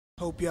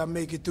Hope y'all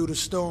make it through the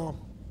storm.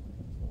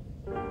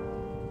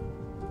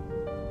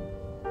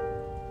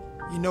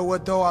 You know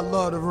what though? I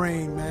love the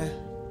rain, man.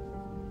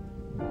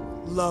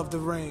 Love the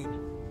rain.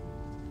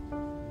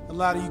 A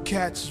lot of you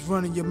cats is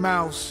running your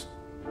mouths.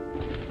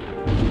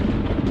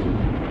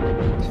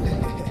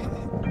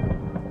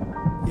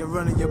 You're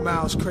running your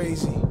mouths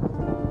crazy.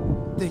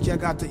 Think y'all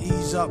got to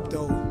ease up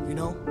though, you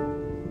know?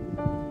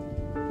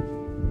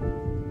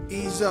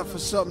 Ease up for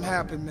something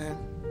happen, man.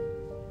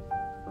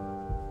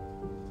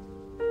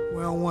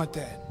 We don't want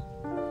that.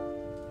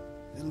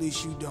 At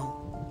least you don't.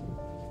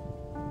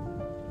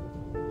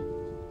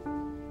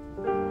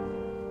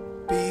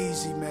 Be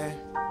easy, man.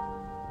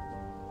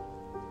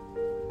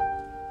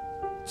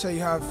 Tell you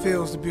how it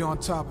feels to be on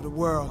top of the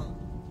world.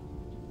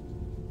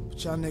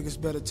 But y'all niggas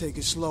better take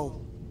it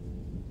slow.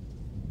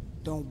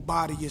 Don't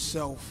body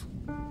yourself.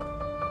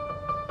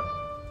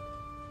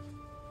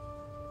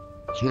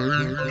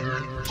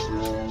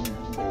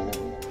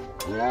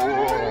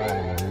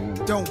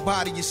 Don't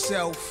body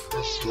yourself.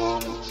 Don't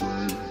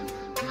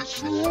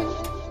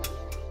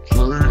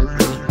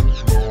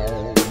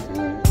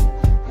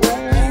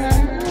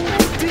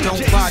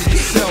body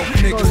yourself,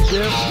 nigga.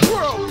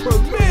 World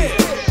premiere.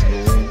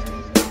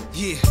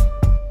 Yeah.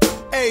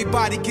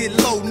 Everybody get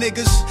low,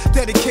 niggas.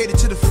 Dedicated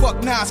to the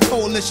Fuck Nas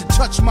coalition.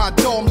 Touch my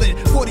dome lit.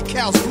 40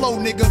 cows blow,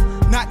 nigga.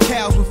 Not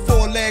cows with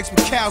 4 legs,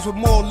 but cows with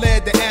more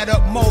lead to add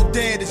up more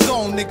dead. It's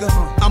on, nigga.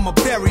 I'ma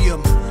bury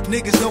 'em.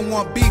 Niggas don't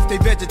want beef, they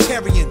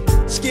vegetarian.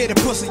 Scared of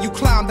pussy, you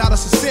climbed out of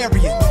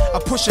cesarean. I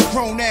push a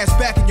grown ass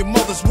back in your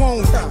mother's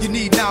womb. You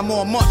need 9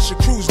 more months, your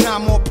crew's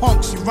 9 more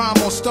punks. You rhyme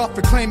on stuff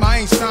and claim I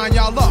ain't sign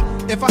y'all up.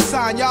 If I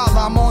sign y'all,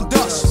 I'm on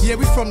dust. Yeah,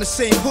 we from the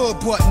same hood,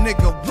 but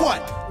nigga,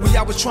 what? When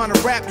y'all was trying to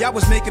rap, y'all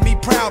was making me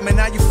proud, man.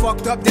 Now you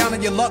fucked up, down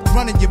in your luck,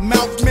 running your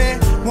mouth, man.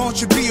 Why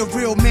don't you be a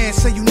real man?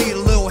 Say you need a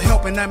little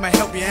help, and I might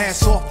help your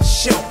ass off the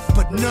shelf.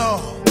 But no,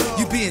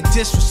 you being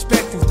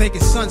disrespectful,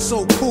 thinking son's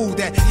so cool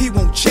that he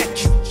won't check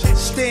you.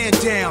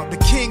 Stand down, the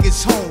king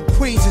is home,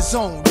 Queen's his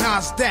own,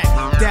 Nasdaq,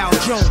 Dow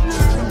Jones.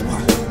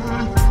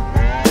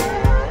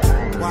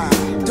 Wow,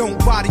 don't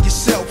body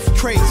yourself,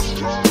 crazy.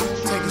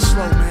 Take it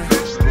slow, man.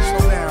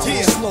 Slow down.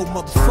 Yeah, slow,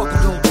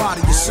 motherfucker, don't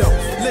body yourself.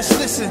 Let's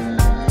listen.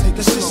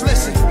 Let's just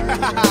listen.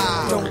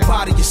 Don't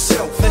body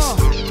yourself. Listen.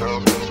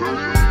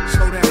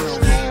 Slow down.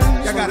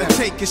 Yeah, y'all gotta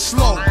take it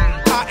slow.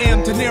 I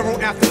am De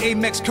Niro after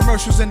Amex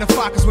commercials and the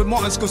Fockers with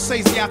Martin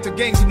Scorsese after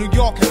gangs in New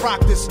York and rock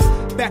this.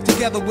 Back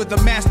together with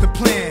a master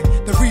plan.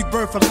 The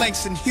rebirth of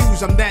Langston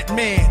Hughes, I'm that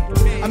man.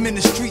 I'm in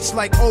the streets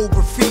like old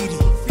graffiti.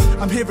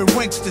 I'm hearing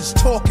wanksters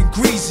talking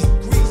greasy.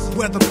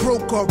 Whether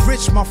broke or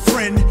rich, my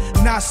friend,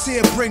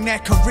 Nasir bring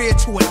that career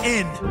to an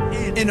end.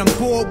 And I'm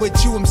bored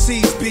with you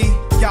MCs, B.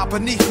 Y'all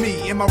beneath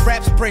me, and my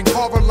raps bring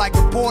horror like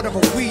a board of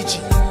a Ouija.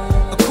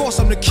 Of course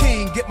I'm the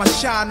king, get my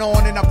shine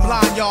on, and I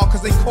blind y'all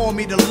cause they call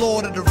me the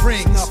Lord of the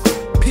Rings.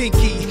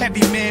 Pinky,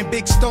 heavy man,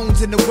 big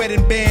stones in the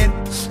wedding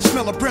band.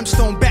 Smell of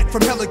brimstone back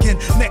from hell again.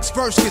 Next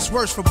verse gets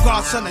worse from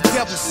God's son, the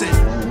devil sin.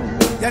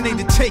 Y'all need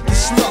to take it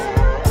slow.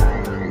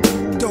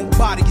 Don't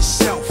body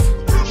yourself.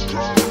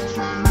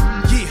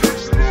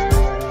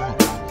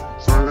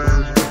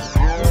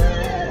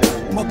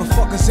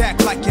 Motherfuckers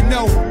act like you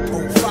know.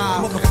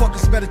 05.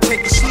 Motherfuckers better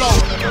take it slow.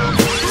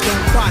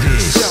 Don't body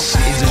yourself.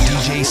 This is a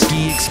DJ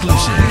Ski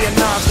exclusive.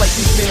 Nines like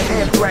these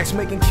men anthrax,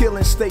 making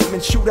killing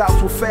statements.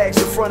 Shootouts with fags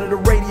in front of the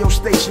radio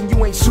station.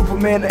 You ain't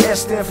Superman, the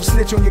S stand for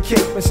snitch on your cape.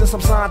 And since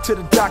I'm signed to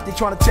the doc, they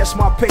trying to test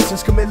my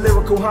patience. Commit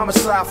lyrical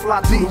homicide,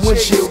 fly through the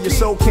windshield. Your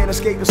soul can't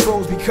escape its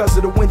foes because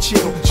of the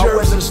windshield. I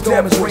weather the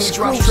storm as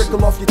raindrops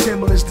trickle off your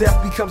Timberlands.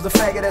 Death becomes the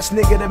faggot ass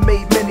nigga that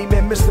made many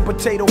men Mr.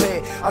 Potato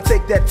Head. I'll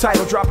take that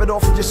title, drop it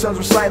off at your son's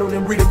recital,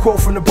 then read a quote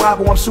from the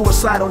Bible. I'm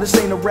suicidal, this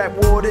ain't a rap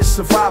war, this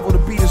survival. The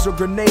beat is a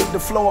grenade, the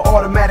flow of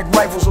automatic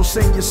rifles. So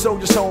send your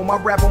soldiers home, I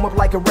wrap them up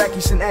like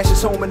Iraqis. Send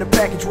ashes home in a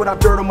package without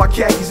dirt on my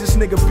khakis. This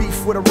nigga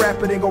beef with a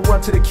rapper, then go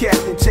run to the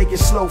captain. Take it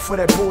slow for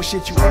that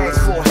bullshit you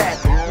asked for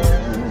happen.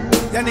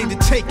 Y'all need to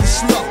take it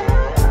slow.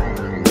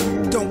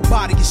 Don't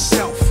body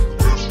yourself.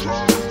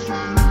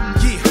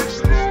 Yeah.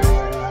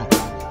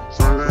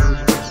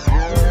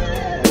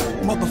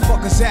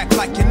 Motherfuckers act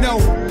like you know.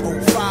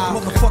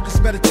 05.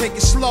 Motherfuckers better take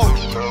it slow.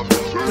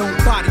 Don't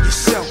body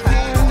yourself.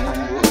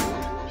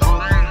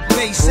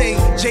 They say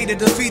Jada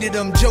defeated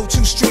him, Joe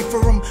too street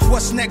for him.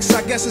 What's next?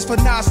 I guess it's for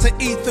Nas to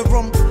ether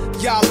him.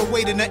 Y'all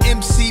awaiting the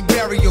MC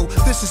burial.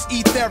 This is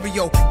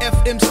ethereal,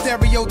 FM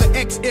stereo, the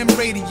XM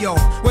radio.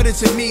 What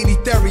does it mean,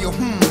 ethereal?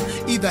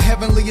 Either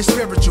heavenly or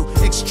spiritual.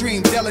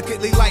 Extreme,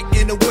 delicately light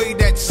in a way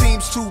that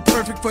seems too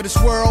perfect for this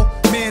world.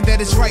 Man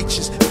that is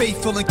righteous,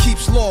 faithful and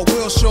keeps law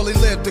will surely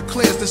live,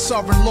 declares the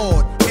sovereign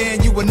Lord.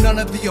 And you are none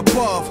of the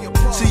above.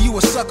 So you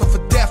a sucker for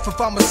death if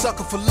I'm a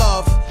sucker for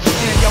love.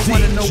 And y'all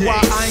wanna know why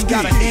I ain't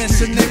got an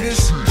answer,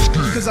 niggas?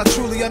 Cause I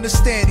truly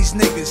understand these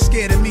niggas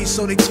scared of me,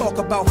 so they talk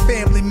about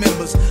family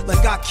members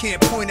like I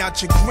can't point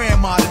out your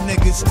grandma to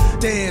niggas.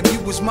 Damn, you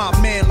was my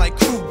man like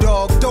Crew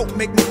Dog. Don't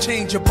make me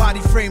change your body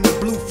frame to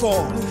blue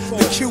fall.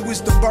 The Q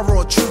is the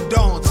borough of true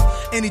dawns.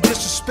 Any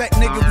disrespect,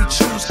 nigga, we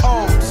choose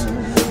arms.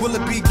 Will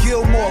it be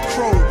Gilmore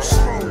Crows?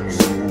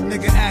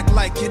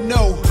 like you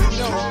know.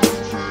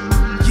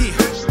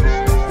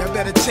 Yeah, y'all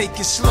better take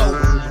it slow.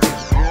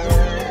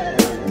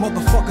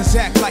 Motherfuckers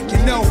act like you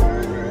know.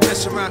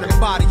 Mess around and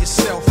body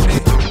yourself,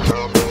 man.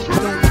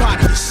 Don't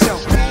body yourself.